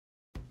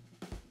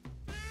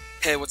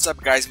Hey, what's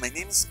up guys, my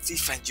name is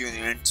FIFA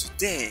Jr. and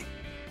today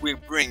we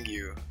bring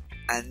you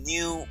a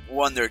new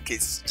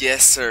Wonderkids,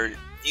 yes sir,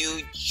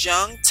 new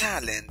young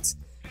talent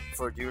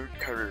for your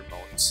career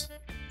modes.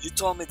 You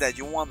told me that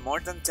you want more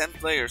than 10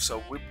 players,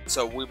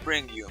 so we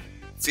bring you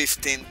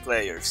 15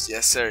 players,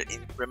 yes sir.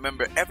 And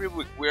remember, every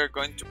week we are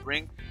going to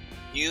bring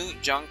new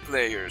young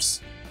players.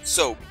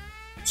 So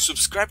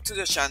subscribe to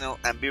the channel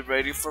and be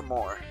ready for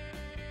more.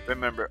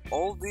 Remember,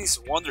 all these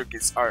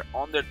Wonderkids are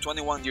under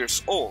 21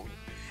 years old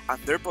and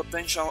their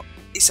potential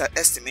is an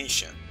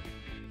estimation.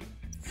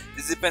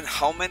 This depends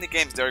how many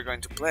games they are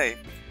going to play,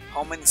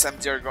 how many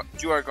times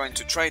you are going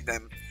to trade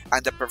them,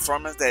 and the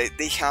performance that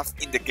they have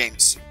in the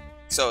games.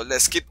 So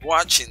let's keep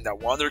watching the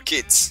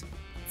Wonderkids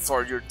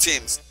for your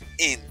teams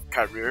in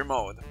career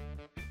mode.